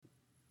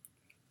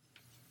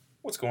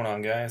What's going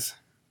on, guys?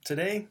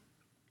 Today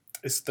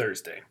is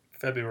Thursday,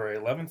 February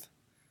 11th,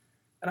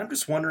 and I'm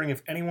just wondering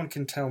if anyone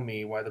can tell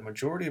me why the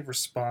majority of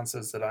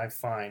responses that I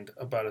find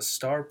about a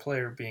star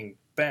player being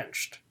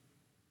benched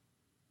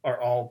are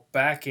all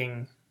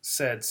backing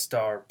said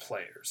star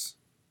players.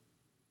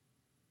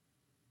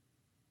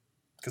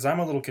 Because I'm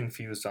a little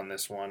confused on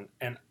this one,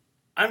 and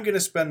I'm going to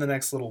spend the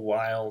next little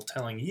while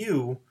telling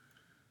you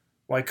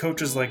why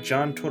coaches like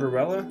John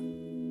Tortorella,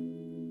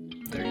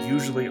 they're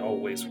usually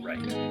always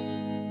right.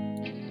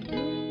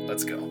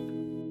 Let's go.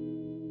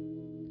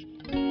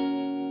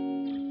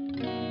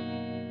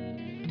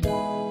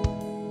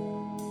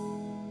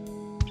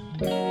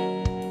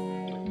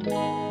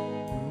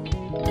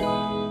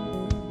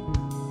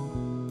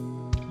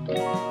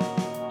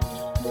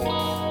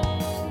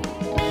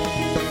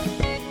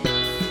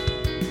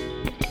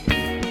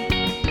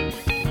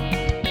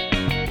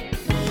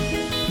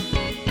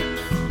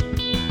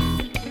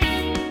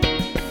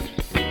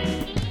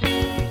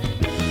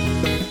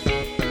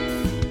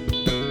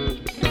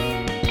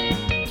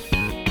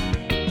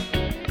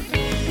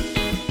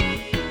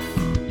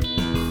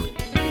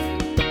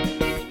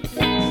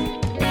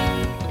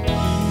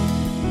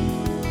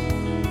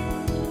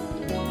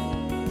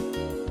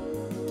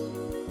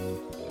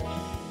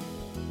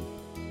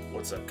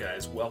 What's up,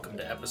 guys? Welcome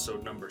to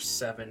episode number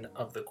 7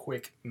 of the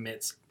Quick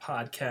Mitts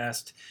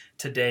podcast.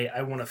 Today,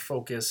 I want to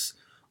focus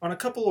on a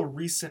couple of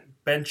recent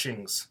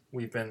benchings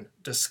we've been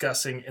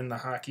discussing in the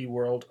hockey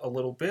world a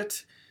little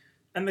bit,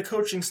 and the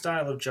coaching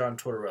style of John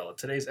Tortorella.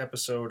 Today's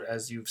episode,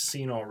 as you've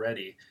seen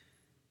already,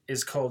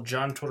 is called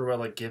John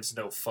Tortorella Gives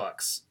No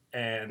Fucks.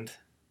 And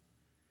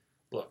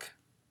look,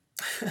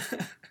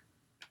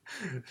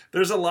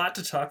 there's a lot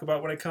to talk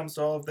about when it comes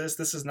to all of this.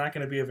 This is not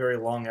going to be a very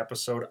long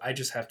episode. I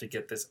just have to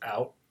get this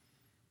out.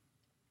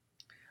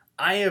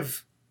 I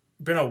have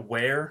been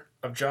aware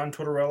of John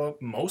Tortorella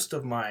most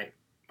of my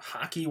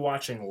hockey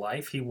watching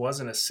life. He was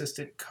an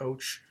assistant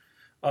coach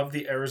of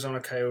the Arizona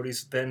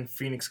Coyotes, then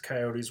Phoenix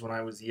Coyotes when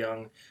I was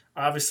young.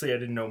 Obviously, I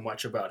didn't know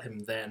much about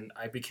him then.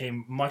 I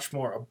became much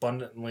more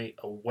abundantly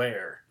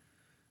aware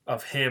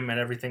of him and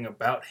everything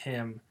about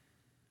him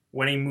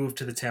when he moved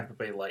to the Tampa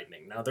Bay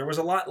Lightning. Now, there was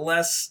a lot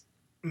less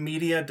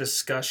media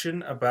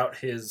discussion about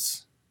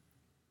his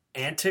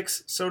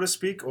antics, so to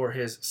speak, or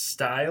his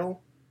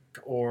style,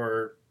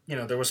 or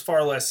there was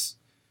far less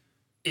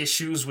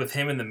issues with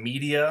him in the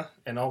media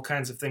and all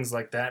kinds of things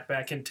like that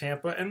back in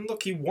Tampa. And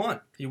look, he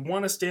won. He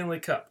won a Stanley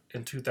Cup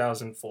in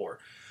 2004.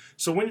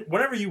 So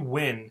whenever you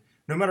win,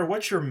 no matter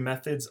what your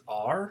methods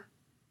are,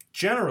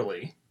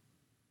 generally,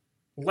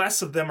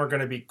 less of them are going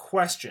to be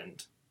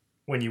questioned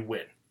when you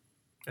win.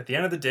 At the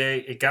end of the day,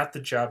 it got the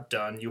job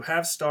done. You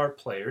have star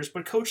players,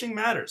 but coaching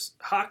matters.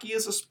 Hockey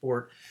is a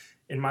sport,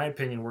 in my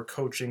opinion, where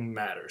coaching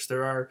matters.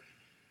 There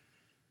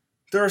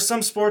are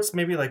some sports,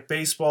 maybe like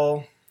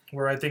baseball,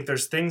 where I think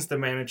there's things the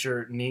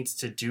manager needs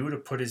to do to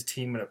put his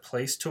team in a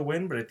place to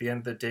win, but at the end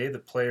of the day, the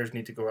players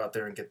need to go out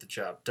there and get the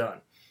job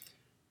done.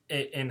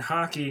 In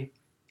hockey,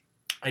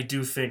 I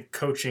do think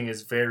coaching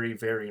is very,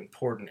 very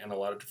important in a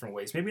lot of different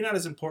ways. Maybe not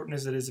as important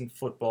as it is in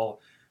football,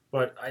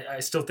 but I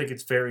still think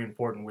it's very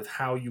important with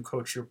how you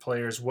coach your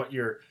players, what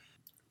your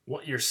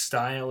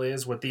style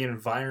is, what the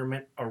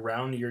environment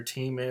around your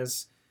team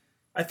is.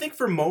 I think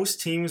for most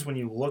teams, when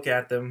you look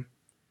at them,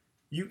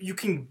 you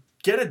can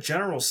get a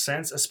general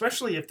sense,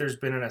 especially if there's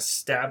been an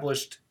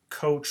established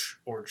coach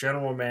or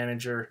general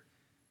manager.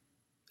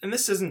 And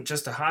this isn't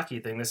just a hockey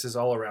thing, this is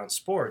all around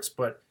sports.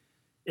 But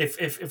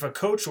if a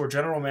coach or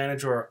general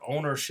manager or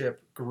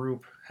ownership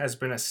group has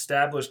been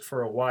established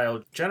for a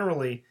while,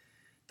 generally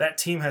that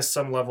team has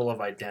some level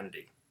of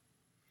identity.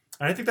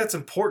 And I think that's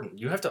important.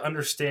 You have to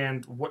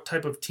understand what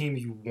type of team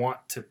you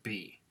want to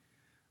be.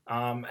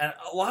 And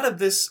a lot of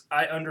this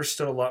I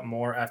understood a lot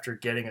more after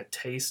getting a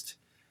taste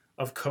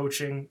of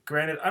coaching.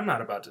 Granted, I'm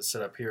not about to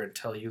sit up here and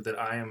tell you that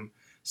I am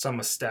some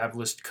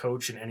established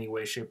coach in any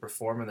way, shape, or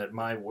form and that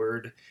my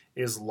word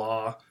is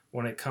law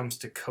when it comes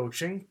to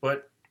coaching,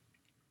 but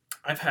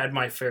I've had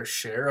my fair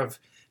share of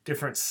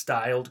different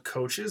styled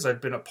coaches. I've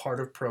been a part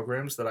of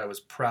programs that I was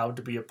proud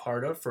to be a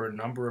part of for a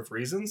number of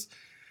reasons.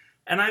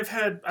 And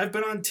I've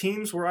been on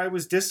teams where I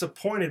was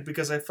disappointed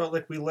because I felt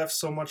like we left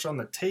so much on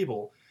the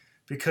table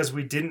because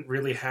we didn't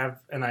really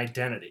have an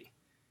identity.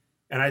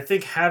 And I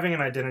think having an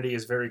identity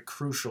is very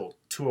crucial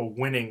to a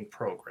winning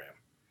program.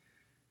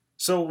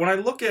 So when I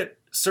look at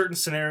certain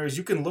scenarios,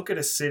 you can look at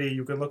a city,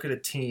 you can look at a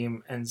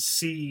team and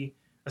see,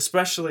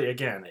 especially,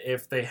 again,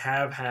 if they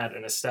have had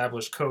an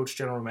established coach,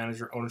 general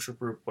manager, ownership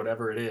group,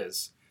 whatever it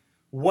is,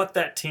 what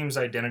that team's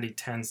identity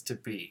tends to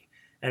be.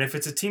 And if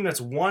it's a team that's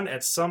won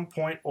at some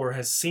point or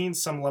has seen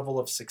some level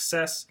of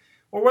success,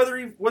 or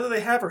whether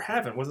they have or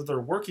haven't, whether they're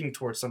working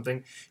towards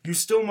something, you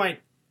still might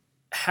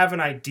have an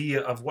idea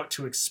of what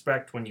to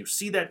expect when you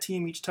see that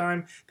team each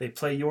time they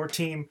play your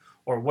team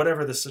or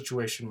whatever the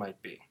situation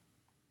might be.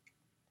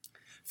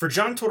 For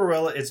John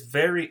Tortorella, it's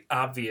very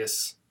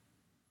obvious,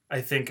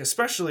 I think,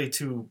 especially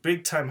to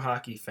big-time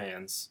hockey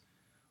fans,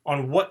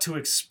 on what to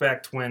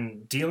expect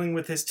when dealing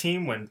with his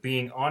team, when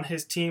being on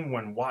his team,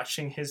 when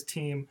watching his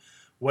team,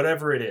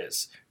 whatever it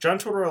is. John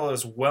Tortorella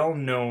is well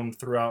known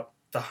throughout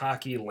the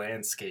hockey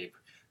landscape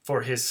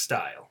for his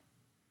style.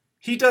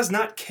 He does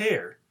not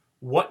care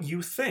what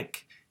you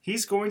think.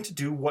 He's going to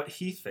do what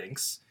he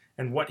thinks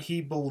and what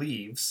he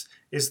believes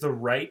is the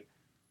right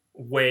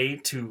way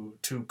to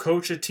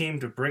coach a team,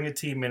 to bring a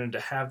team in, and to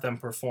have them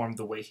perform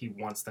the way he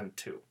wants them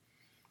to.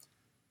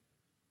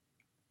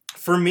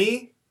 For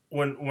me,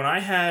 when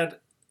I had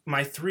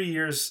my 3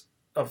 years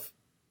of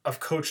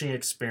coaching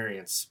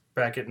experience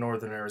back at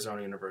Northern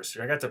Arizona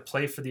University, I got to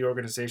play for the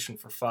organization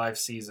for 5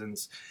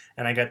 seasons,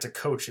 and I got to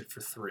coach it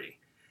for 3.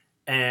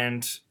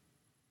 And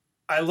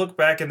I look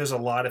back, and there's a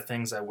lot of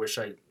things I wish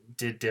I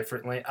did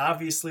differently.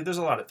 Obviously, there's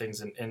a lot of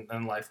things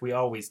in life we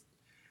always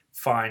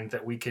find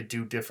that we could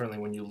do differently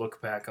when you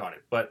look back on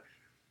it. But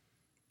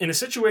in a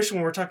situation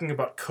where we're talking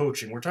about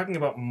coaching, we're talking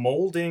about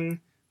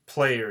molding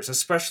players,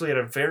 especially at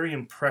a very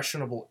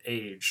impressionable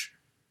age,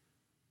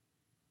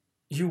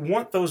 you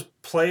want those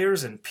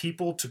players and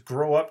people to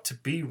grow up to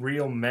be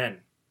real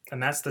men.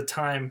 And that's the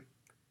time,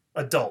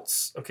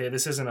 adults. Okay,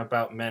 this isn't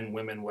about men,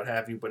 women, what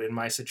have you, but in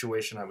my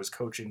situation, I was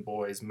coaching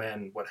boys,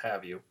 men, what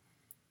have you.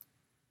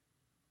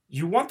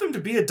 You want them to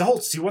be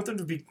adults. You want them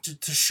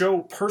to show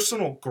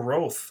personal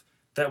growth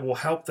that will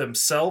help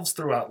themselves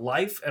throughout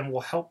life and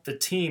will help the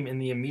team in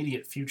the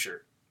immediate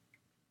future.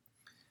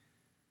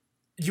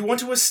 You want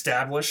to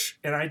establish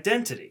an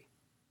identity.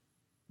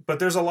 But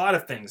there's a lot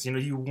of things.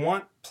 You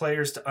want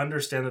players to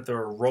understand that there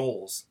are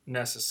roles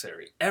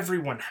necessary.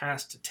 Everyone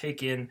has to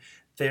take in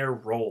their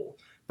role.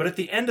 But at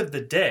the end of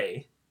the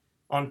day,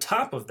 on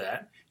top of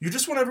that, you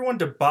just want everyone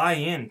to buy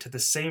into the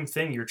same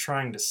thing you're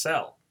trying to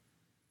sell.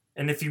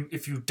 And if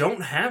you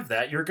don't have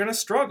that, you're going to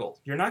struggle.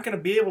 You're not going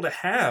to be able to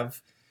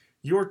have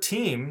your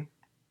team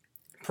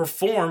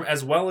perform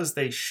as well as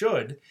they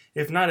should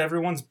if not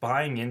everyone's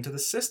buying into the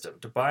system,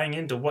 to buying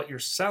into what you're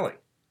selling.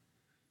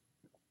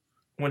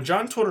 When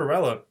John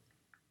Tortorella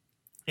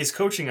is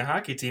coaching a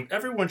hockey team,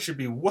 everyone should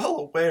be well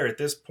aware at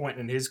this point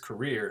in his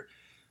career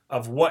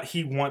of what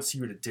he wants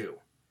you to do.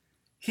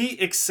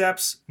 He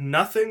accepts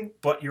nothing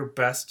but your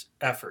best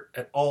effort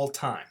at all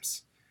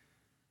times.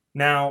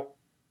 Now,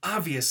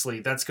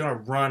 obviously, that's going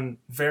to run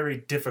very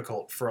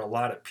difficult for a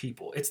lot of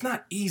people. It's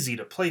not easy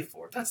to play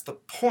for. That's the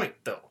point,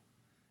 though.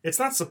 It's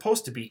not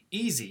supposed to be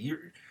easy.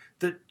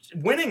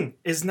 Winning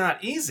is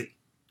not easy.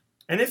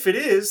 And if it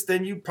is,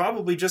 then you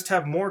probably just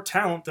have more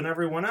talent than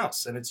everyone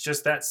else. And it's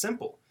just that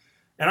simple.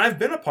 And I've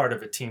been a part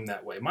of a team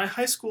that way. My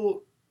high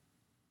school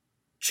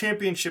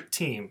championship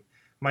team,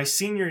 my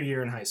senior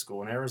year in high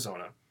school in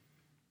Arizona,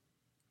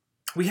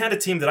 we had a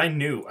team that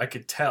I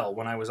could tell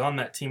when I was on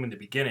that team in the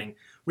beginning,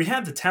 we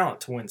had the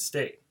talent to win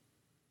state.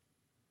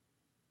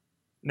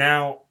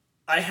 Now,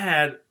 I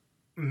had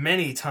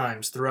many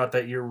times throughout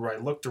that year where I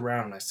looked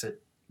around and I said,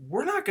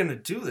 we're not going to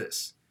do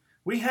this.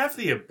 We have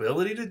the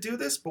ability to do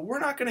this, but we're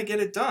not going to get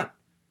it done.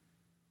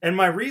 And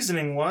my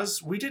reasoning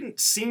was we didn't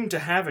seem to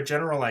have a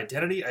general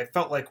identity. I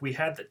felt like we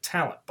had the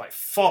talent by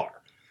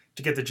far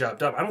to get the job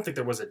done. I don't think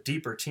there was a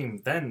deeper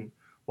team than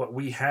what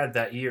we had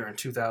that year in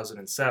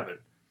 2007.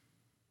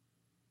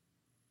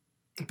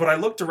 But I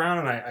looked around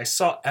and I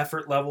saw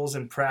effort levels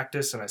in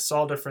practice and I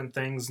saw different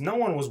things. No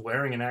one was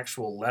wearing an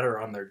actual letter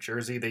on their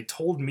jersey. They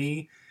told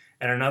me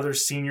and another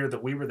senior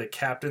that we were the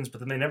captains, but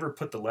then they never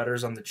put the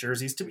letters on the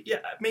jerseys. To me, yeah,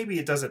 maybe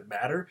it doesn't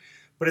matter,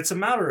 but it's a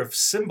matter of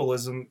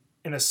symbolism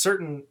in a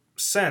certain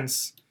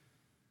sense.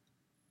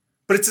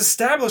 But it's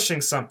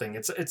establishing something.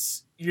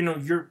 It's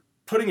you're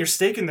putting your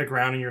stake in the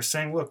ground and you're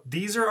saying, look,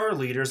 these are our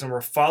leaders and we're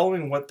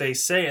following what they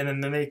say, and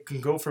then they can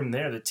go from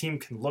there. The team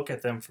can look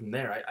at them from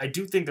there. I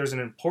do think there's an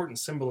important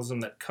symbolism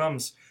that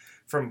comes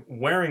from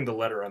wearing the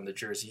letter on the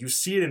jersey. You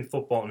see it in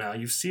football now.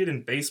 You see it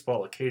in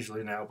baseball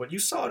occasionally now, but you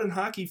saw it in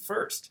hockey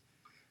first.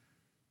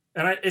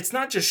 And it's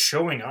not just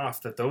showing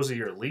off that those are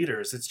your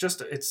leaders.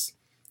 It's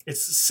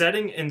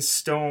setting in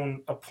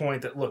stone a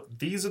point that, look,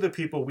 these are the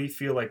people we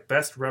feel like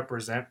best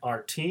represent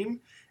our team,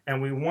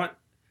 and we want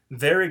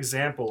their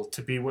example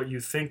to be what you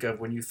think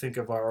of when you think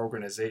of our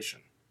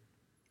organization.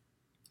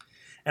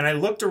 And I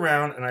looked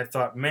around and I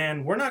thought,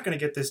 man, we're not going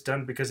to get this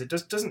done because it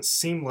just doesn't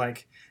seem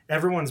like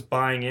everyone's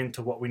buying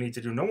into what we need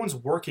to do. No one's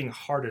working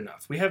hard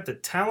enough. We have the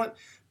talent,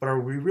 but are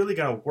we really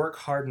going to work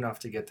hard enough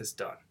to get this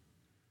done?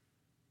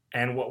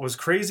 And what was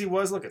crazy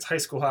was, look, it's high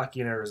school hockey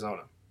in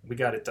Arizona. We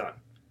got it done.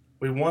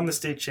 We won the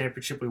state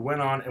championship. We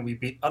went on and we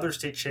beat other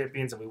state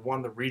champions and we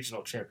won the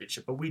regional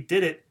championship. But we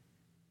did it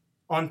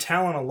on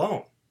talent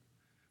alone.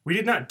 We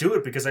did not do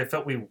it because I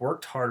felt we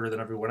worked harder than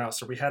everyone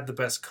else or we had the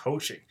best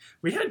coaching.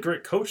 We had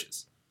great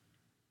coaches.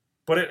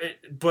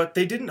 But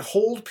they didn't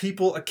hold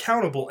people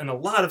accountable in a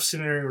lot of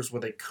scenarios where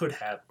they could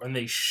have and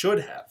they should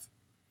have.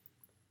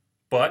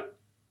 But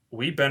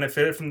we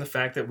benefited from the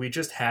fact that we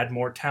just had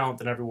more talent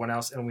than everyone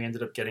else and we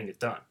ended up getting it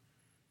done.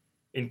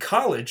 In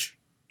college,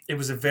 it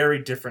was a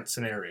very different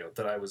scenario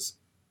that was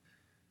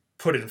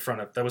put in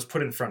front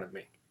of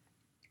me.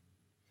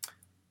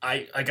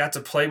 I got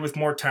to play with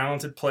more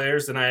talented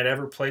players than I had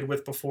ever played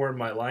with before in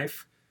my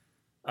life.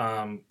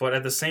 But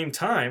at the same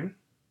time,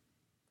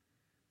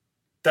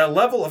 that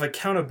level of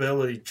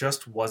accountability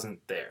just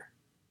wasn't there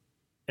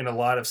in a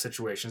lot of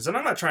situations. And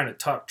I'm not trying to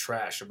talk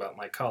trash about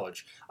my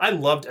college. I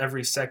loved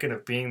every second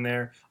of being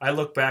there. I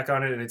look back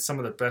on it and it's some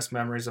of the best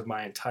memories of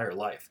my entire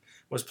life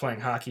was playing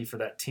hockey for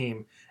that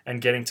team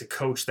and getting to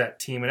coach that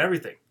team and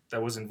everything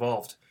that was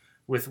involved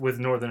with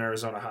Northern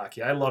Arizona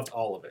hockey. I loved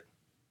all of it.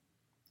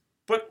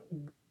 But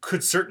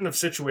could certain of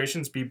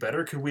situations be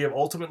better? Could we have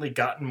ultimately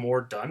gotten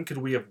more done? Could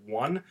we have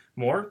won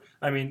more?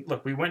 I mean,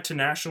 look, we went to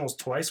nationals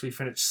twice. We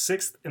finished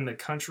 6th in the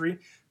country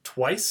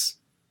twice.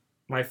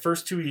 My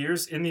first 2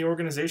 years in the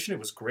organization, it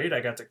was great.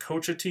 I got to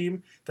coach a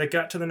team that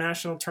got to the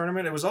national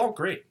tournament. It was all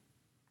great.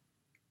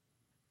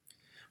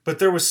 But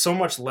there was so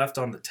much left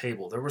on the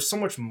table. There was so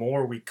much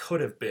more we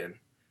could have been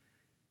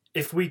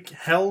if we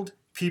held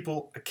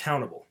people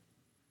accountable.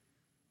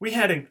 We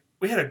had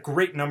a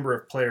great number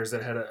of players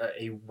that had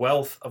a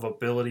wealth of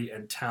ability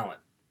and talent,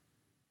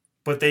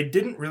 but they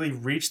didn't really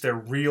reach their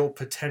real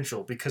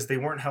potential because they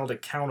weren't held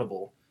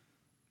accountable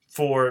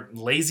for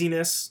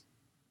laziness,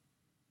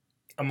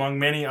 among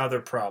many other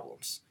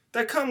problems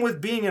that come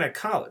with being in a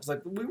college.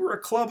 Like, we were a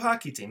club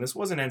hockey team. This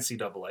wasn't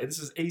NCAA. This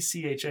is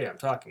ACHA I'm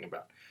talking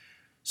about.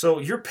 So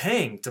you're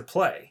paying to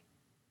play.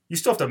 You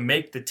still have to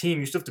make the team.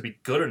 You still have to be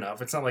good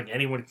enough. It's not like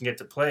anyone can get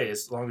to play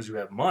as long as you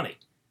have money.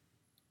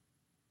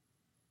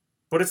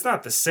 But it's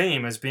not the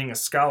same as being a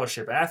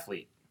scholarship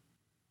athlete.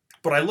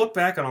 But I look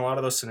back on a lot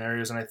of those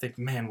scenarios and I think,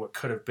 man, what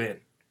could have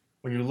been?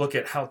 When you look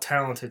at how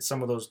talented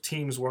some of those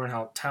teams were and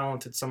how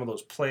talented some of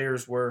those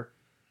players were,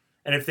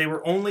 and if they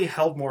were only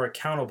held more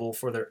accountable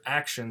for their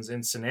actions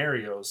in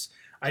scenarios,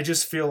 I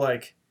just feel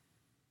like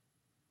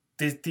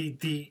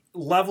the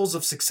levels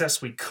of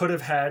success we could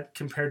have had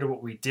compared to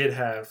what we did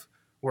have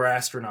were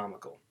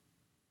astronomical.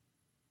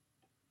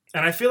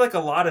 And I feel like a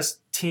lot of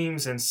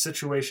teams and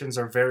situations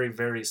are very,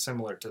 very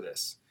similar to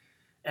this.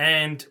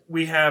 And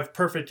we have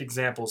perfect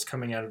examples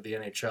coming out of the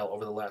NHL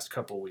over the last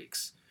couple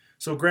weeks.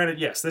 So granted,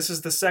 yes, this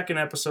is the second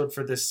episode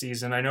for this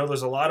season. I know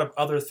there's a lot of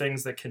other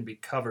things that can be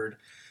covered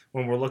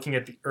when we're looking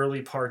at the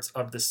early parts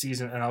of the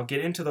season, and I'll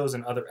get into those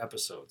in other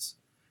episodes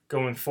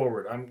going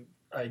forward.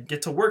 I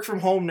get to work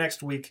from home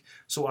next week,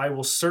 so I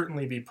will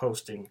certainly be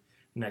posting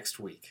next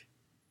week.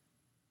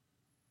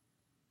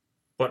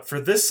 But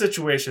for this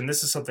situation,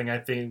 this is something I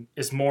think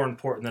is more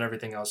important than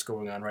everything else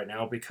going on right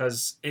now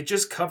because it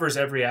just covers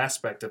every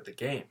aspect of the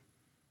game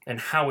and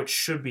how it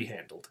should be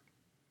handled.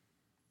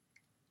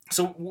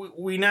 So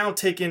we now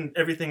take in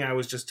everything I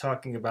was just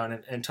talking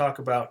about and talk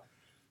about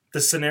the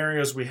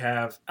scenarios we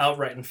have out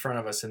right in front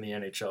of us in the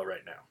NHL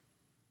right now.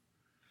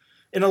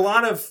 In a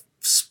lot of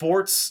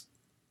sports,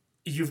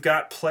 you've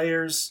got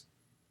players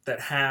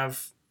that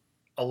have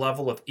a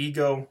level of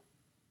ego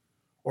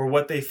or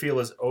what they feel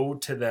is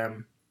owed to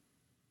them.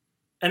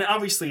 And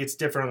obviously it's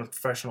different on a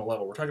professional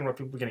level. We're talking about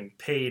people getting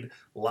paid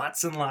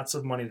lots and lots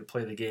of money to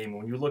play the game.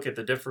 When you look at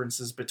the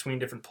differences between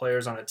different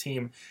players on a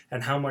team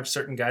and how much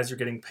certain guys are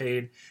getting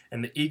paid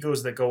and the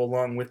egos that go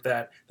along with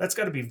that, that's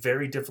got to be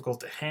very difficult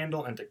to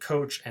handle and to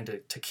coach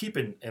and to keep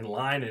in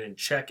line and in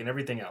check and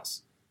everything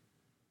else.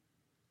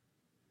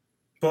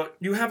 But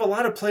you have a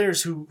lot of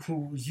players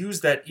who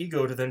use that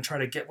ego to then try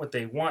to get what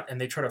they want, and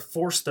they try to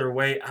force their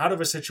way out of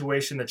a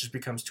situation that just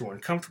becomes too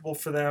uncomfortable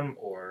for them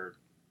or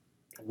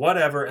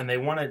whatever, and they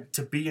want it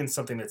to be in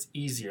something that's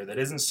easier, that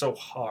isn't so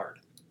hard.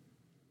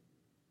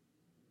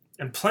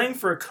 And playing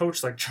for a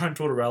coach like John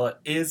Tortorella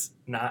is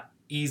not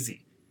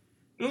easy.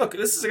 And look,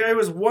 this is a guy who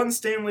has won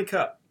Stanley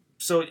Cup.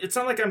 So it's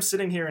not like I'm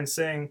sitting here and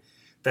saying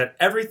that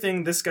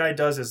everything this guy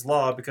does is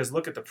law, because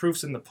look at the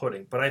proof's in the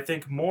pudding. But I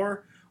think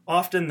more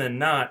often than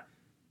not,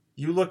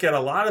 you look at a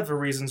lot of the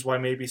reasons why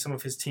maybe some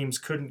of his teams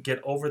couldn't get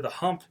over the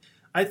hump.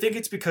 I think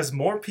it's because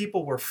more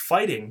people were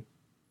fighting,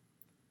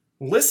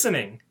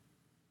 listening,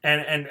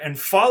 and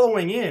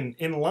following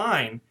in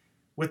line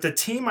with the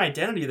team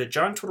identity that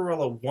John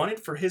Tortorella wanted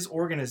for his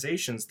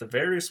organizations, the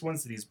various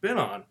ones that he's been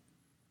on,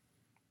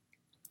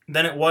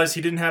 than it was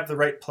he didn't have the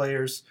right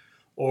players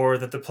or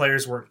that the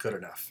players weren't good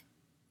enough.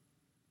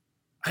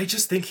 I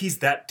just think he's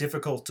that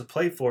difficult to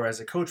play for as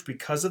a coach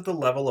because of the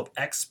level of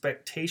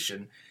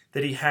expectation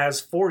that he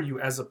has for you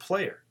as a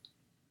player.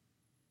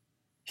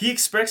 He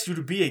expects you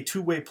to be a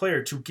two-way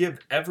player, to give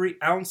every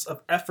ounce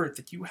of effort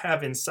that you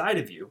have inside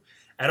of you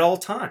at all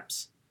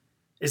times.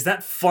 Is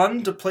that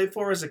fun to play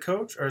for as a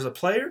coach or as a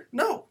player?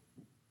 No.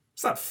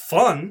 It's not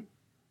fun,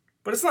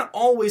 but it's not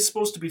always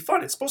supposed to be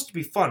fun. It's supposed to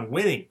be fun.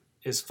 Winning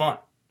is fun.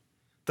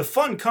 The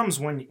fun comes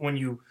when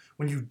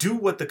you do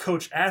what the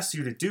coach asks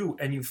you to do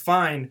and you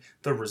find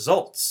the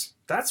results.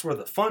 That's where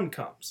the fun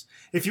comes.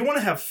 If you want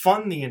to have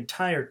fun the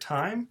entire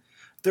time,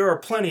 there are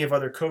plenty of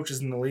other coaches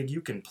in the league you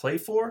can play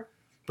for,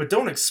 but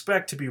don't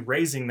expect to be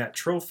raising that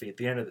trophy at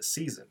the end of the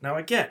season. Now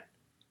again,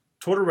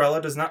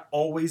 Tortorella is not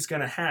always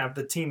going to have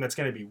the team that's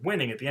going to be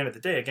winning at the end of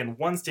the day. Again,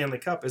 one Stanley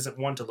Cup isn't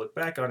one to look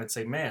back on and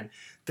say, man,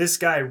 this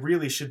guy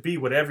really should be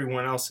what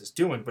everyone else is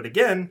doing. But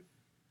again,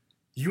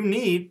 you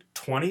need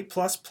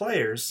 20-plus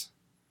players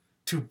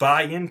to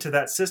buy into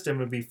that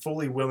system and be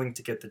fully willing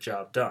to get the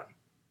job done.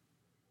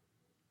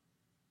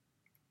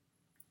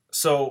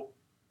 So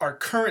our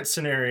current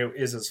scenario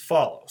is as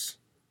follows.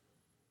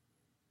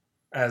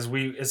 As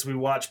we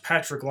watch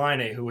Patrick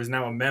Laine, who is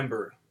now a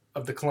member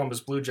of the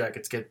Columbus Blue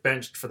Jackets, get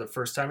benched for the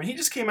first time. And he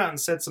just came out and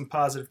said some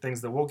positive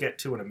things that we'll get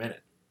to in a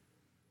minute.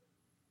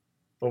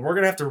 But we're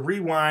going to have to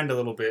rewind a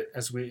little bit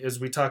as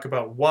we talk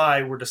about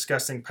why we're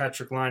discussing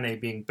Patrick Laine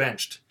being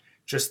benched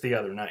just the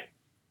other night.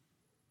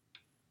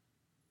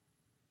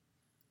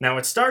 Now,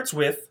 it starts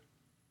with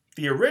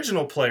the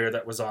original player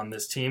that was on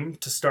this team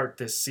to start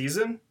this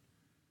season,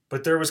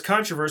 but there was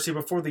controversy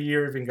before the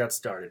year even got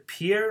started.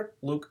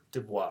 Pierre-Luc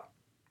Dubois,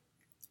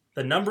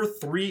 the number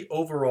 3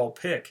 overall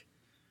pick,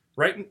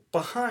 right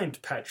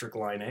behind Patrick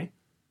Laine,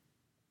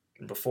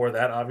 and before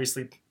that,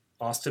 obviously,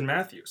 Austin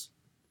Matthews.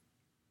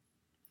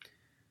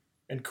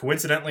 And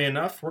coincidentally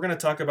enough, we're going to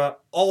talk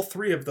about all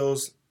 3 of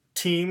those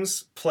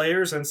teams,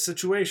 players, and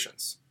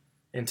situations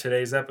in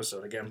today's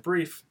episode. Again,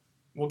 brief,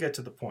 we'll get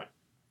to the point.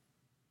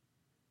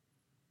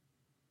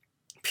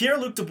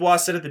 Pierre-Luc Dubois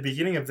said at the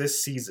beginning of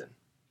this season,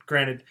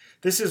 granted,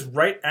 this is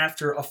right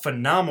after a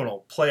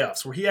phenomenal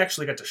playoffs where he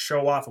actually got to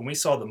show off and we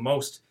saw the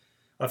most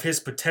of his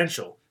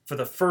potential for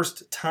the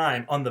first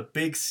time on the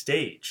big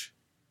stage,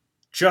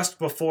 just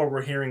before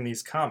we're hearing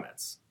these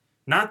comments.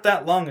 Not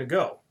that long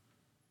ago,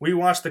 we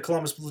watched the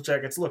Columbus Blue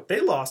Jackets. Look,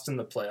 they lost in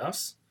the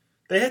playoffs.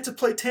 They had to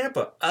play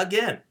Tampa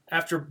again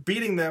after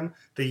beating them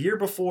the year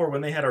before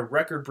when they had a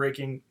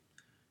record-breaking,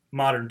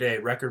 modern-day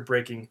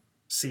record-breaking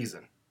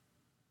season.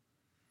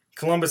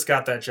 Columbus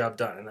got that job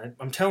done. And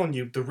I'm telling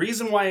you, the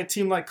reason why a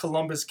team like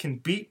Columbus can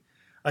beat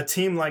a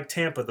team like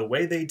Tampa the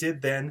way they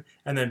did then,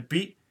 and then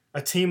beat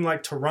a team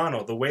like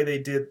Toronto the way they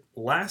did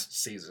last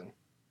season,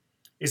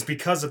 is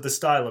because of the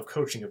style of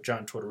coaching of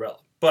John Tortorella.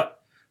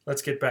 But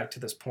let's get back to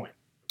this point.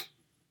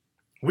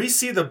 We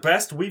see the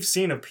best we've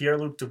seen of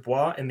Pierre-Luc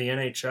Dubois in the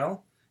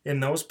NHL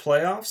in those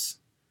playoffs,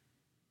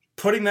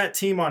 putting that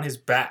team on his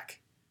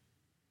back.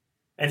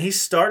 And he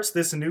starts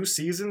this new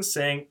season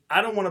saying,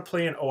 I don't want to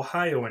play in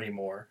Ohio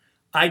anymore.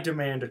 I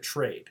demand a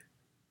trade.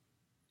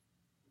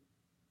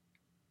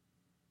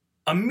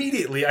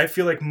 Immediately, I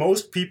feel like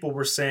most people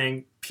were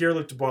saying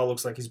Pierre-Luc Dubois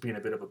looks like he's being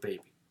a bit of a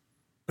baby.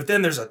 But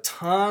then there's a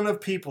ton of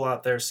people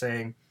out there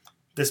saying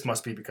this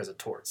must be because of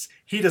Torts.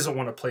 He doesn't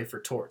want to play for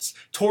Torts.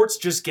 Torts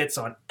just gets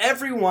on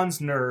everyone's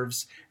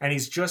nerves, and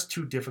he's just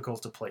too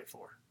difficult to play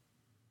for.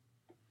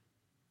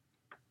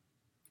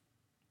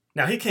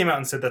 Now, he came out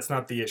and said that's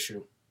not the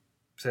issue.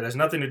 He said it has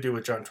nothing to do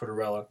with John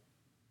Tortorella.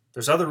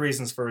 There's other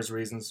reasons for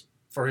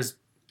his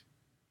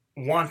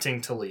wanting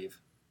to leave.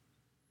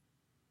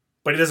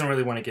 But he doesn't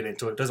really want to get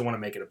into it, doesn't want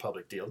to make it a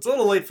public deal. It's a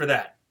little late for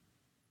that.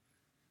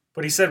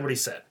 But he said what he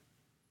said.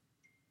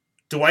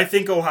 Do I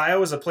think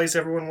Ohio is a place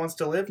everyone wants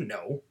to live?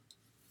 No.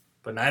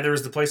 But neither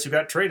is the place you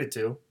got traded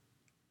to.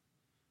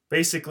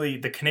 Basically,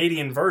 the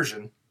Canadian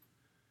version.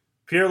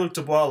 Pierre-Luc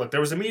Dubois, look,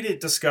 there was immediate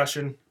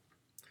discussion.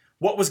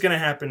 What was going to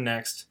happen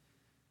next?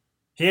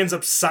 He ends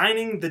up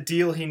signing the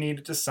deal he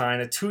needed to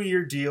sign, a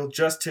 2-year deal,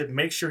 just to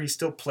make sure he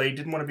still played,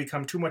 didn't want to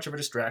become too much of a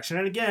distraction.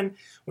 And again,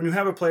 when you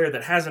have a player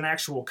that has an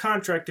actual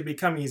contract, it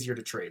become easier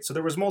to trade. So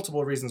there was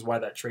multiple reasons why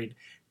that trade,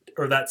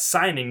 or that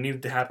signing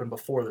needed to happen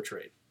before the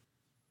trade.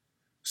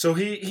 So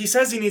he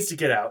says he needs to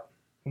get out,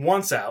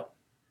 wants out.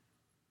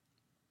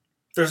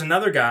 There's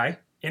another guy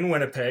in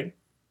Winnipeg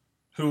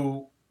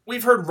who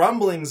we've heard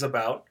rumblings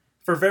about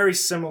for very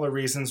similar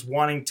reasons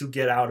wanting to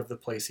get out of the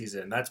place he's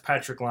in. That's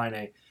Patrick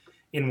Laine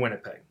in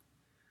Winnipeg.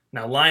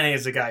 Now, Laine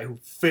is a guy who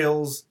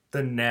fills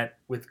the net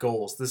with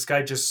goals. This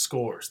guy just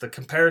scores. The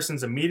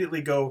comparisons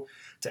immediately go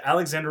to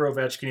Alexander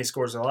Ovechkin. He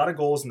scores a lot of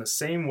goals in the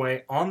same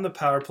way on the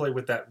power play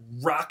with that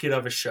rocket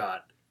of a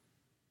shot.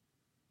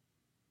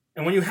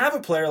 And when you have a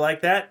player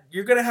like that,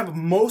 you're going to have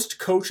most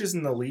coaches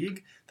in the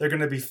league, they're going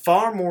to be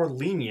far more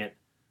lenient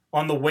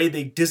on the way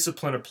they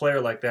discipline a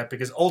player like that,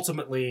 because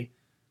ultimately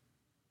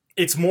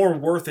it's more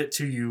worth it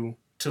to you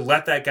to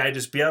let that guy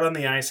just be out on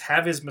the ice,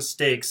 have his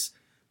mistakes.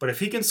 But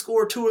if he can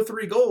score 2 or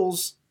 3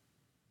 goals,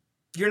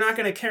 you're not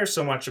going to care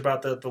so much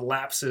about the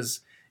lapses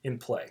in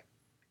play.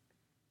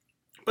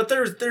 But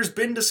there's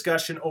been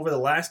discussion over the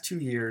last 2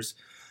 years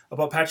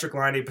about Patrick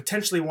Laine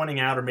potentially wanting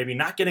out or maybe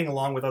not getting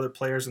along with other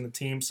players in the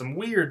team. Some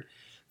weird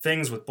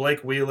things with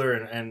Blake Wheeler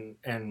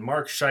and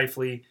Mark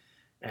Scheifele,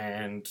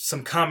 and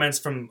some comments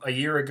from a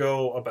year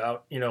ago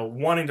about,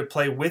 wanting to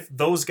play with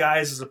those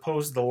guys as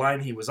opposed to the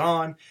line he was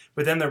on.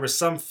 But then there was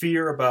some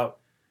fear about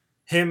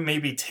him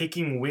maybe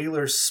taking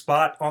Wheeler's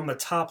spot on the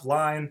top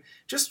line.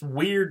 Just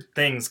weird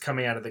things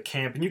coming out of the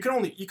camp, and you can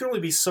only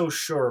be so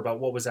sure about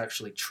what was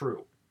actually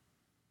true.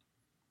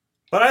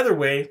 But either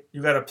way,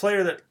 you got a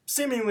player that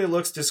seemingly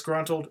looks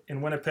disgruntled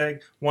in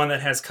Winnipeg, one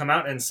that has come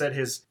out and said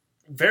his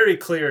very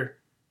clear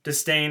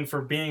disdain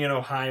for being in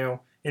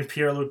Ohio in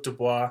Pierre-Luc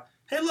Dubois.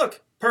 Hey,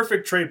 look,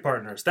 perfect trade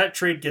partners. That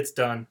trade gets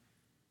done.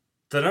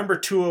 The number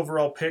 2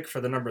 overall pick for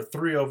the number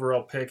 3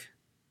 overall pick,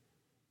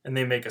 and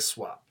they make a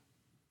swap.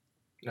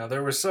 Now,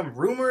 there were some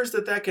rumors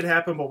that could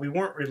happen, but we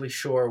weren't really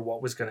sure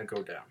what was going to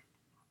go down.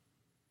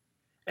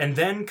 And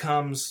then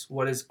comes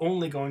what is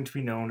only going to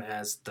be known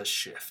as the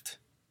shift.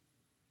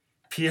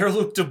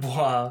 Pierre-Luc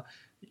Dubois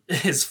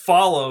is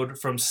followed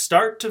from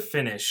start to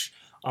finish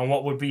on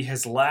what would be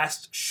his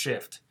last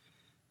shift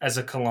as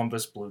a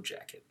Columbus Blue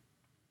Jacket.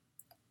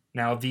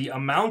 Now, the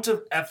amount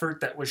of effort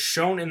that was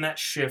shown in that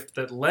shift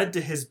that led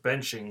to his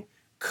benching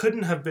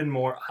couldn't have been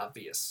more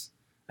obvious,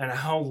 and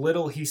how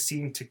little he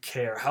seemed to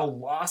care, how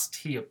lost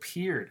he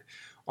appeared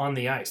on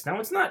the ice. Now,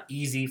 it's not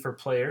easy for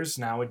players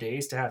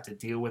nowadays to have to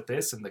deal with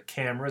this and the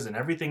cameras and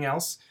everything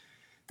else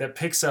that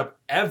picks up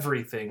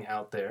everything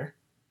out there.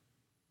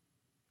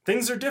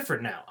 Things are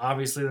different now,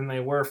 obviously, than they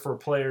were for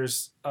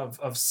players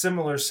of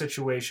similar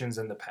situations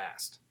in the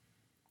past.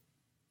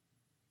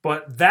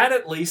 But that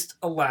at least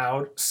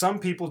allowed some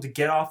people to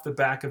get off the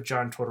back of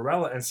John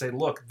Tortorella and say,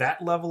 look,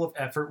 that level of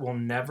effort will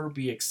never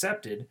be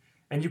accepted,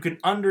 and you can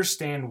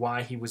understand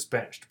why he was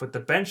benched. But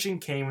the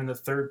benching came in the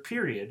third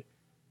period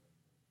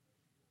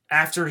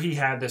after he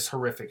had this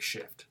horrific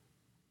shift.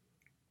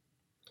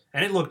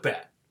 And it looked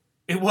bad.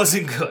 It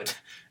wasn't good.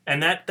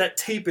 And that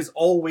tape is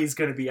always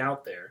going to be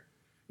out there.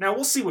 Now,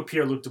 we'll see what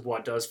Pierre-Luc Dubois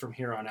does from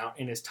here on out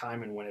in his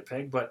time in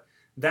Winnipeg, but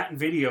that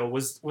video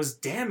was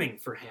damning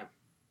for him.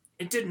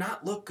 It did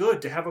not look good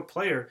to have a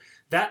player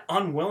that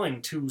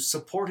unwilling to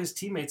support his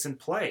teammates and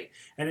play.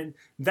 And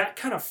that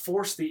kind of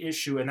forced the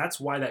issue, and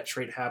that's why that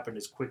trade happened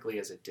as quickly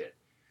as it did.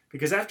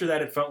 Because after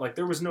that, it felt like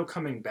there was no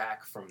coming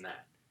back from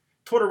that.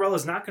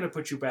 Tortorella's not going to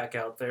put you back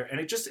out there, and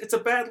it's a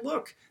bad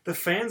look. The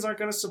fans aren't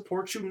going to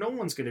support you. No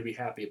one's going to be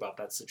happy about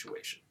that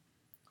situation.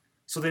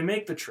 So they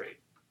make the trade.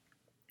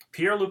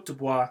 Pierre-Luc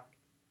Dubois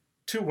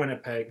to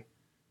Winnipeg,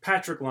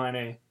 Patrick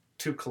Laine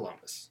to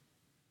Columbus.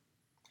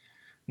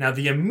 Now,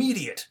 the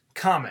immediate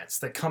comments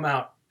that come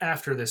out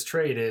after this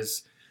trade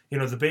is,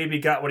 the baby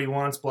got what he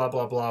wants, blah,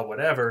 blah, blah,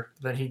 whatever.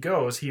 Then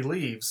he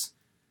leaves,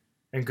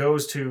 and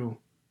goes to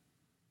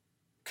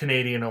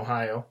Canadian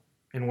Ohio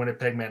in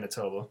Winnipeg,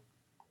 Manitoba.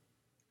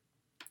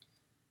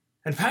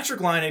 And Patrick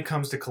Laine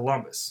comes to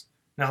Columbus.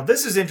 Now,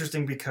 this is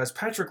interesting because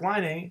Patrick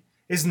Laine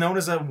is known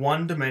as a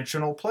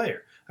one-dimensional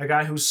player, a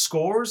guy who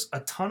scores a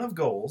ton of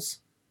goals,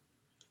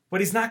 but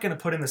he's not going to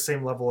put in the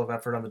same level of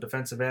effort on the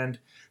defensive end.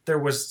 There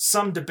was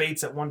some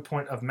debates at one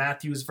point of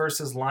Matthews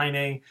versus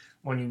Laine.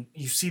 When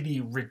you see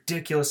the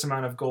ridiculous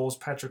amount of goals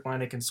Patrick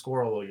Laine can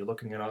score, although you're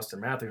looking at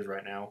Austin Matthews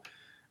right now,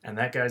 and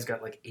that guy's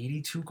got like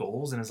 82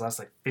 goals in his last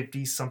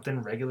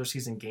 50-something regular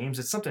season games.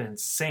 It's something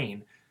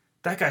insane.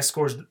 That guy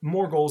scores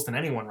more goals than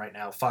anyone right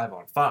now,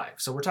 5-on-5.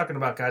 So we're talking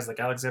about guys like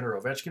Alexander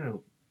Ovechkin,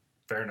 who,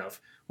 fair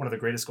enough, one of the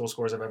greatest goal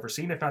scorers I've ever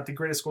seen, if not the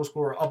greatest goal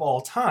scorer of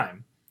all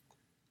time.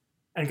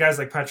 And guys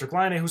like Patrick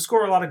Laine, who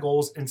score a lot of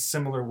goals in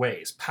similar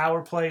ways.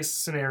 Power play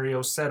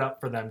scenarios set up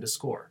for them to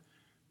score.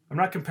 I'm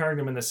not comparing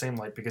them in the same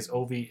light because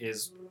Ovi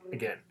is,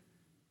 again,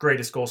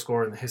 greatest goal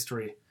scorer in the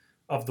history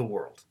of the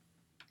world.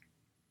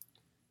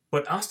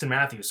 But Austin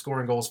Matthews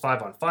scoring goals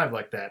 5-on-5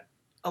 like that,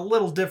 a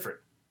little different.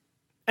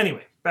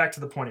 Anyway, back to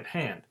the point at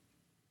hand.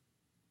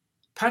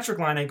 Patrick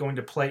Laine going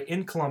to play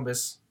in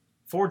Columbus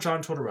for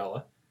John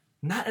Tortorella.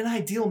 Not an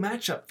ideal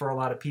matchup for a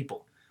lot of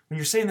people. When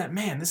you're saying that,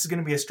 man, this is going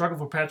to be a struggle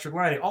for Patrick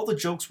Laine, all the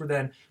jokes were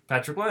then,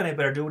 Patrick Laine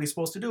better do what he's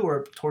supposed to do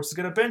or Torts is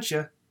going to bench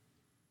you.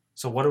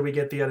 So what do we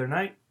get the other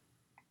night?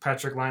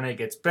 Patrick Laine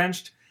gets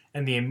benched,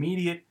 and the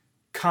immediate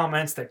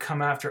comments that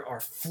come after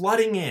are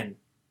flooding in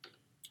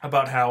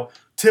about how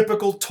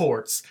typical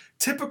Torts,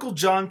 typical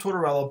John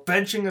Tortorella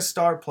benching a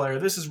star player,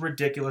 this is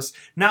ridiculous.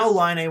 Now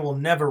Laine will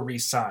never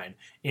re-sign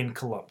in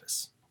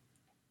Columbus.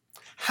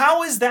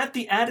 How is that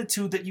the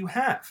attitude that you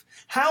have?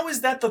 How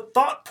is that the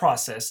thought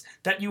process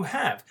that you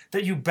have?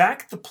 That you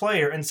back the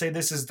player and say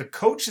this is the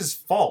coach's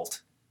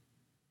fault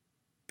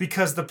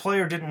because the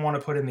player didn't want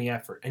to put in the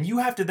effort. And you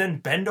have to then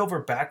bend over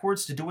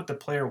backwards to do what the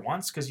player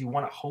wants because you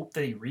want to hope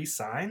that he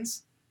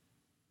re-signs?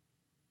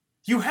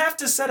 You have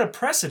to set a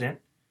precedent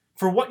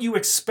for what you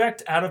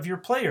expect out of your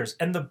players.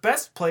 And the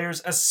best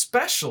players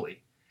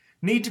especially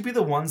need to be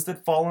the ones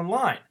that fall in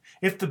line.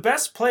 If the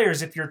best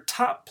players, if your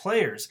top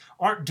players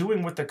aren't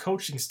doing what the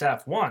coaching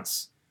staff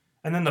wants,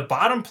 and then the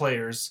bottom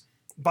players,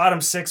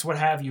 bottom six, what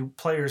have you,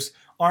 players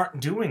aren't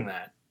doing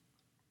that,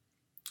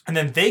 and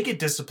then they get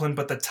disciplined,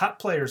 but the top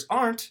players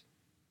aren't,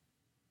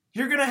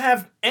 you're going to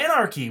have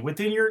anarchy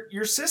within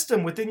your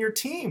system, within your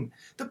team.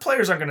 The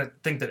players aren't going to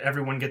think that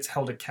everyone gets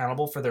held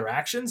accountable for their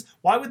actions.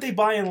 Why would they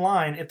buy in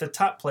line if the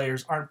top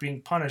players aren't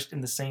being punished in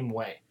the same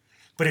way?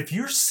 But if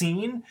you're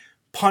seen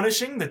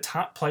punishing the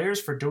top players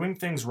for doing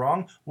things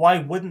wrong, why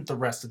wouldn't the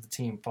rest of the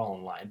team fall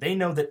in line? They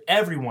know that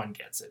everyone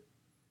gets it.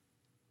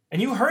 And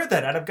you heard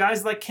that out of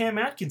guys like Cam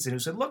Atkinson, who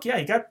said, look, yeah,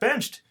 he got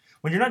benched.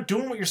 When you're not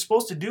doing what you're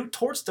supposed to do,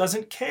 Torts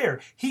doesn't care.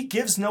 He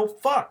gives no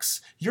fucks.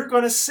 You're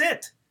going to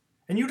sit.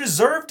 And you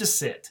deserve to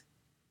sit.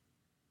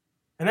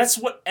 And that's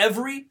what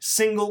every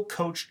single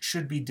coach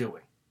should be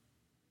doing.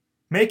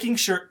 Making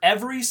sure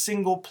every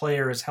single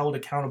player is held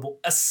accountable,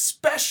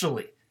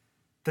 especially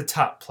the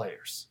top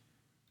players.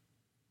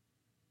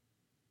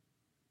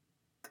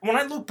 When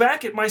I look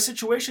back at my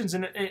situations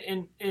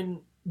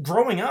in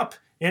growing up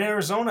in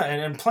Arizona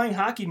and playing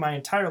hockey my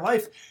entire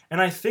life,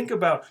 and I think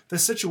about the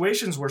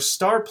situations where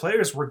star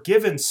players were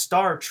given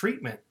star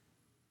treatment,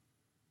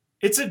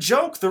 It's a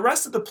joke. The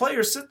rest of the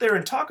players sit there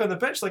and talk on the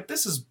bench like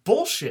this is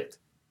bullshit.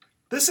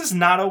 This is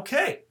not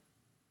okay.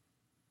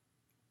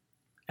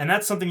 And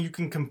that's something you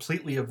can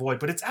completely avoid,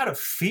 but it's out of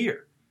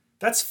fear.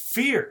 That's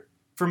fear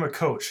from a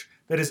coach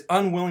that is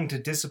unwilling to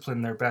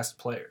discipline their best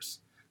players.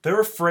 They're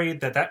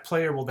afraid that that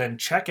player will then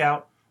check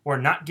out or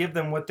not give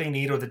them what they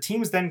need, or the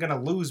team's then going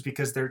to lose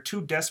because they're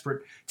too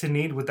desperate to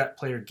need what that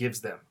player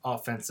gives them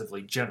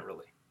offensively,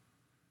 generally.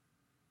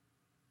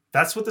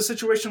 That's what the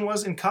situation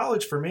was in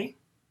college for me.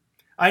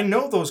 I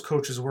know those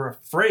coaches were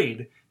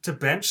afraid to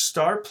bench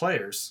star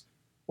players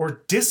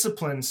or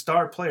discipline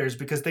star players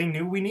because they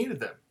knew we needed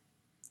them.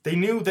 They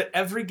knew that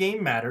every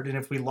game mattered, and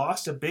if we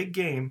lost a big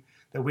game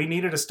that we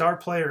needed a star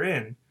player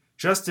in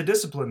just to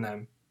discipline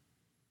them,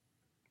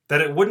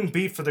 that it wouldn't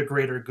be for the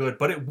greater good,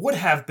 but it would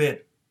have been.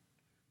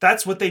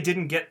 That's what they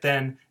didn't get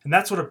then, and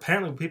that's what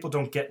apparently people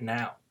don't get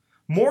now.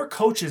 More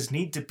coaches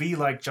need to be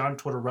like John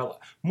Tortorella.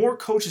 More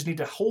coaches need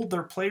to hold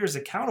their players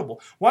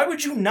accountable. Why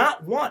would you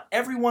not want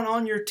everyone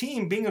on your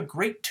team being a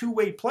great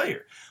two-way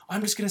player?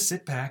 I'm just going to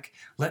sit back,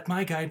 let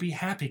my guy be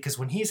happy, because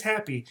when he's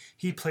happy,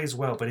 he plays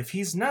well. But if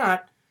he's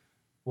not,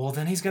 well,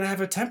 then he's going to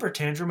have a temper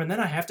tantrum, and then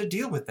I have to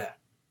deal with that.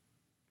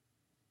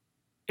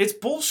 It's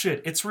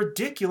bullshit. It's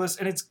ridiculous,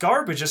 and it's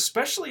garbage,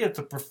 especially at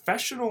the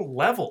professional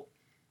level.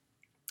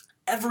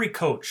 Every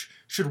coach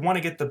should want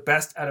to get the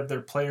best out of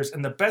their players,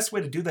 and the best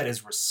way to do that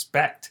is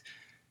respect.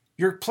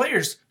 Your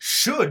players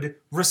should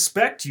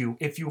respect you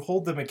if you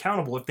hold them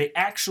accountable, if they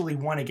actually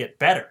want to get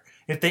better,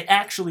 if they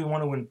actually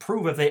want to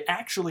improve, if they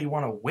actually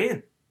want to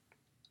win.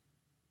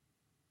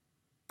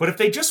 But if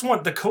they just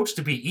want the coach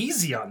to be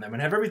easy on them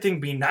and have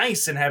everything be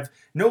nice and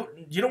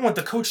you don't want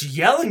the coach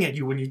yelling at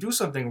you when you do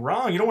something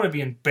wrong. You don't want to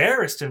be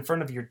embarrassed in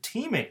front of your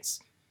teammates.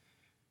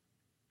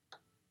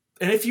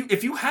 And if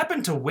you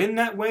happen to win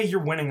that way,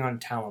 you're winning on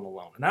talent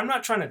alone. And I'm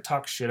not trying to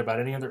talk shit about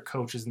any other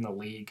coaches in the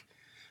league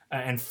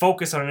and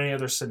focus on any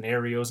other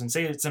scenarios and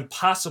say it's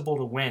impossible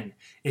to win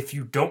if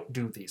you don't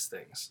do these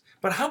things.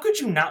 But how could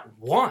you not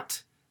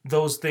want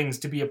those things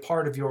to be a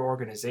part of your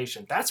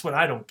organization? That's what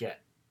I don't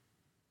get.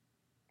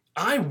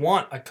 I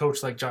want a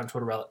coach like John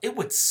Tortorella. It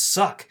would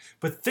suck,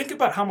 but think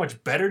about how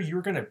much better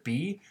you're going to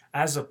be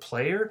as a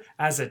player,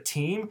 as a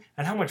team,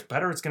 and how much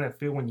better it's going to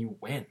feel when you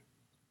win.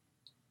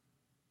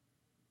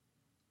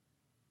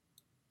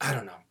 I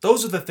don't know.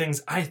 Those are the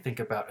things I think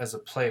about as a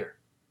player.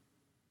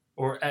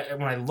 Or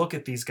when I look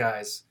at these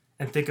guys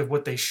and think of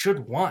what they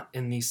should want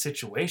in these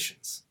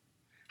situations.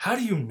 How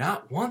do you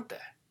not want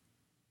that?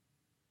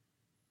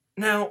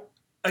 Now,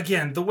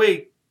 again, the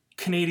way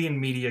Canadian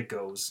media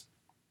goes,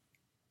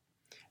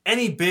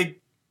 any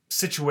big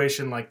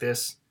situation like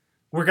this,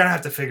 we're going to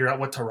have to figure out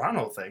what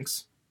Toronto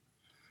thinks.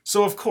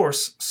 So, of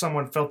course,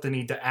 someone felt the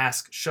need to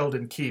ask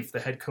Sheldon Keefe,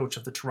 the head coach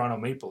of the Toronto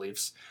Maple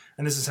Leafs,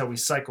 and this is how we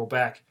cycle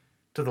back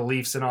to the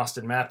Leafs and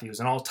Austin Matthews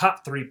and all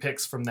top 3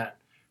 picks from that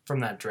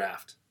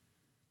draft.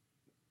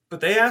 But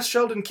they asked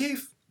Sheldon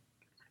Keefe,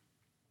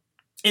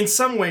 in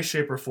some way,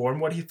 shape, or form,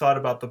 what he thought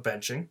about the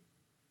benching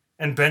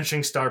and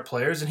benching star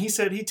players, and he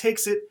said he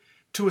takes it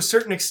to a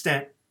certain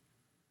extent,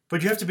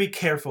 but you have to be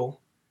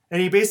careful.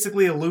 And he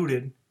basically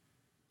alluded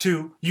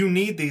to, you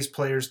need these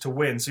players to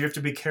win, so you have to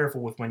be careful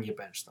with when you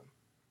bench them.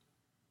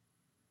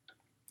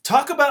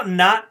 Talk about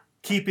not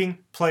keeping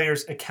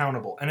players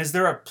accountable. And is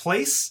there a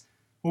place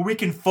where we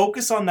can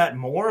focus on that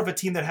more of a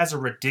team that has a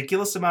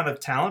ridiculous amount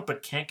of talent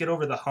but can't get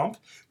over the hump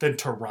than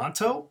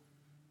Toronto?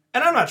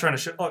 And I'm not trying to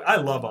shit. Look, I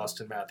love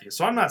Austin Matthews,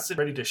 so I'm not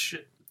ready to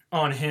shit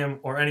on him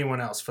or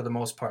anyone else for the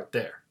most part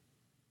there.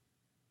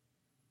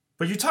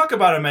 But you talk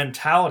about a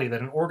mentality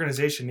that an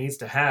organization needs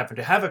to have, and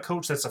to have a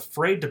coach that's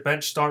afraid to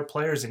bench star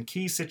players in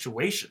key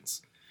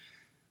situations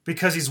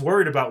because he's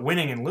worried about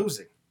winning and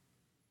losing.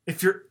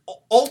 If you're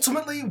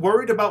ultimately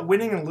worried about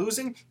winning and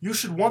losing, you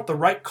should want the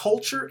right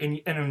culture and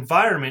an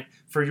environment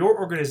for your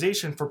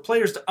organization, for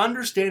players to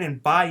understand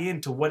and buy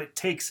into what it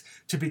takes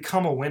to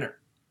become a winner.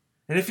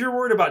 And if you're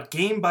worried about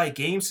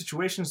game-by-game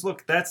situations,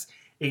 look, that's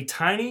a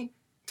tiny,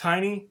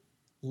 tiny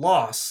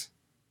loss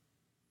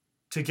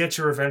to get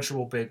your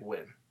eventual big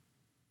win.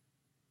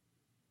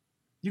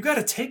 You got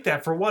to take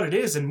that for what it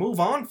is and move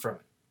on from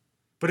it.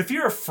 But if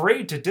you're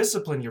afraid to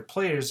discipline your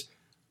players,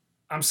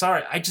 I'm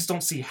sorry, I just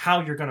don't see how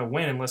you're going to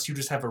win unless you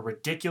just have a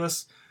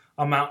ridiculous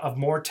amount of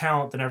more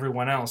talent than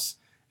everyone else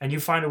and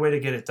you find a way to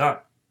get it done.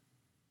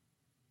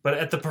 But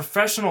at the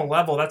professional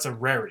level, that's a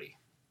rarity.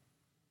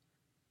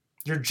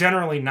 You're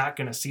generally not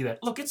going to see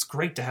that. Look, it's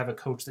great to have a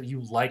coach that you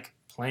like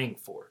playing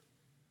for.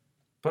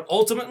 But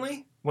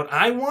ultimately, what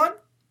I want,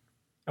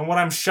 and what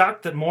I'm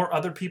shocked that more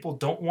other people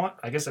don't want,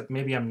 I guess that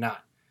maybe I'm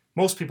not.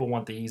 Most people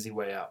want the easy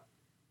way out.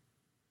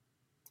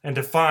 And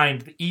to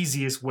find the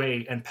easiest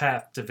way and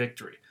path to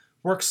victory.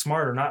 Work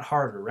smarter, not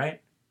harder,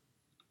 right?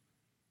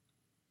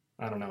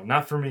 I don't know.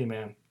 Not for me,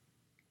 man.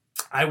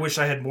 I wish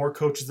I had more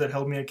coaches that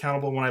held me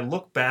accountable. When I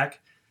look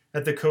back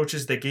at the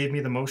coaches that gave me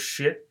the most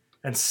shit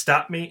and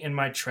stopped me in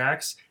my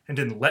tracks and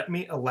didn't let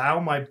me allow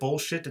my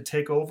bullshit to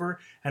take over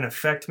and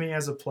affect me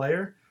as a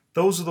player,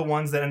 those are the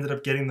ones that ended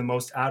up getting the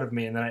most out of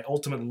me and that I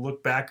ultimately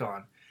look back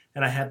on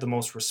and I had the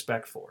most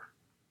respect for.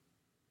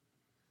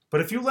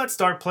 But if you let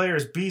star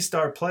players be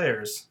star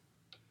players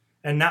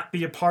and not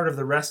be a part of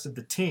the rest of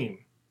the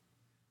team,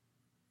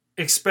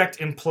 expect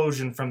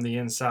implosion from the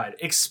inside.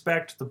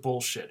 Expect the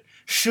bullshit.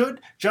 Should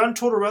John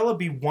Tortorella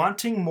be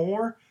wanting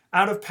more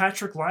out of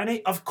Patrik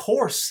Laine? Of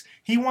course.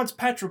 He wants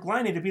Patrik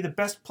Laine to be the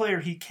best player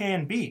he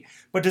can be.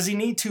 But does he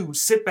need to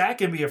sit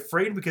back and be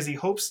afraid because he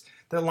hopes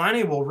that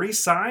Laine will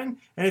re-sign?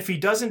 And if he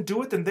doesn't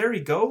do it, then there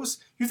he goes?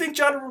 You think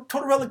John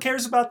Tortorella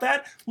cares about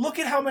that? Look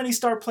at how many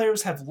star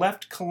players have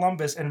left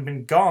Columbus and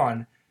been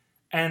gone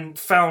and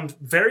found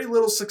very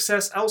little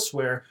success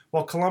elsewhere,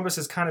 while Columbus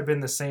has kind of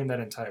been the same that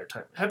entire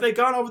time. Have they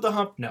gone over the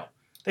hump? No.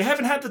 They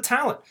haven't had the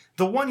talent.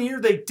 The one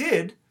year they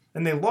did,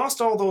 and they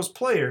lost all those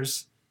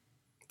players,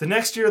 the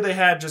next year they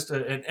had just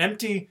an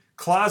empty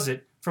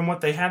closet from what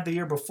they had the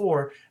year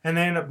before, and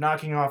they end up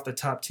knocking off the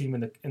top team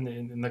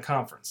in the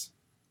conference,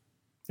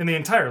 in the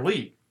entire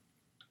league.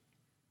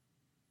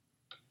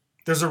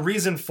 There's a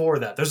reason for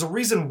that. There's a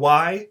reason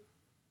why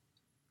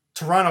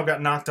Toronto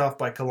got knocked off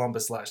by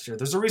Columbus last year.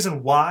 There's a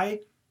reason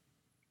why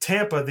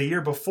Tampa the year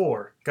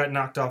before got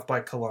knocked off by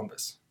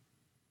Columbus.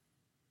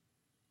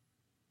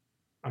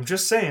 I'm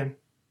just saying,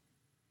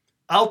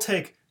 I'll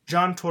take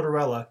John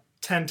Tortorella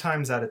 10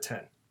 times out of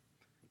 10.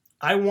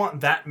 I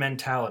want that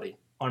mentality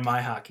on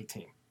my hockey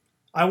team.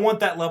 I want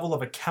that level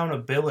of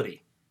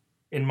accountability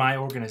in my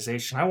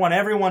organization. I want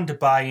everyone to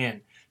buy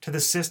in to the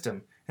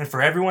system and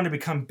for everyone to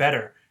become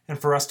better and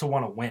for us to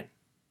want to win.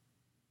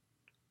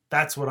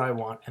 That's what I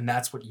want, and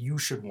that's what you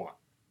should want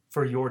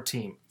for your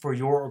team, for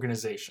your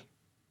organization.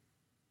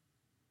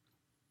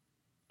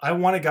 I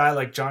want a guy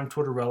like John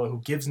Tortorella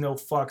who gives no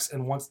fucks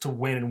and wants to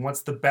win and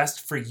wants the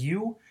best for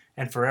you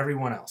and for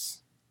everyone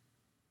else.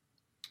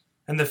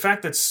 And the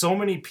fact that so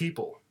many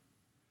people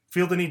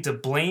feel the need to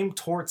blame,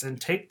 torts, and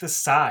take the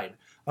side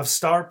of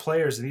star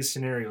players in these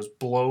scenarios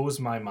blows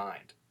my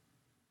mind.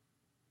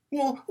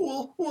 Well,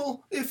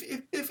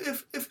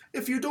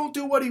 if you don't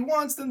do what he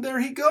wants, then there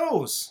he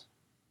goes.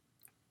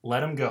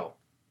 Let him go.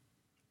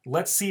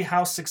 Let's see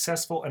how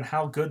successful and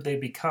how good they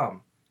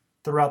become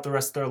throughout the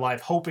rest of their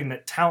life, hoping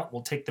that talent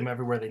will take them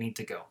everywhere they need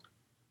to go.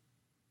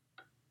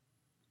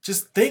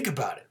 Just think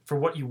about it for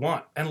what you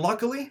want. And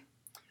luckily,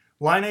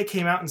 Laine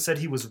came out and said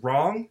he was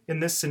wrong in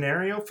this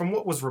scenario. From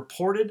what was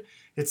reported,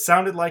 it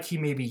sounded like he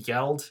maybe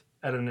yelled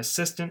at an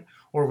assistant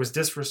or was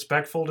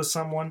disrespectful to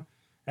someone,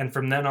 and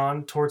from then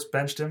on, Torts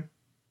benched him.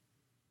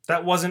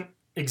 That wasn't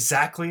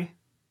exactly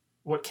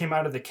what came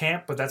out of the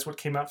camp, but that's what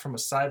came out from a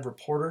side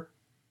reporter.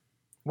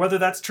 Whether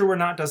that's true or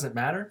not doesn't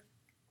matter.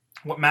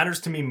 What matters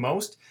to me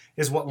most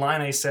is what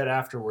Laine said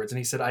afterwards. And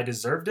he said, I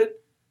deserved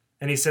it.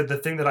 And he said, the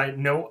thing that I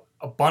know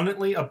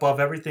abundantly above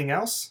everything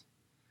else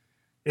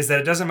is that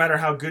it doesn't matter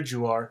how good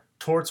you are,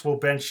 Torts will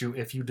bench you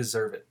if you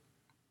deserve it.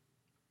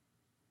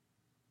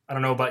 I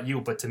don't know about you,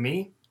 but to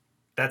me,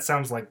 that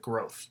sounds like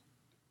growth.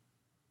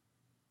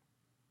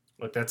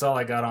 Look, that's all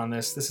I got on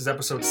this. This is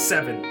episode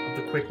 7 of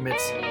the Quick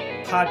Mitts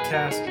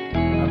podcast.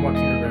 I'm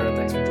Joaquin Rivera.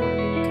 Thanks for joining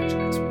me. We'll catch you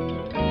next week.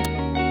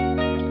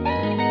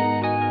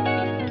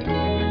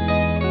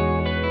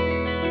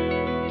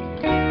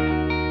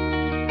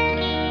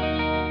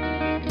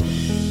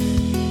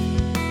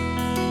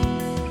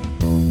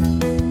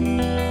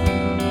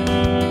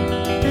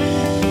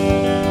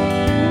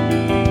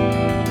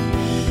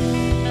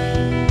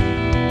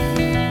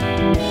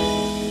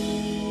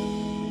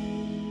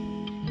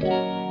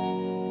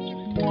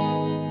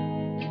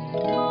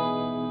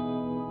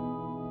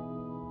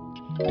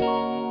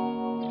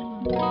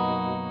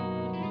 Wow.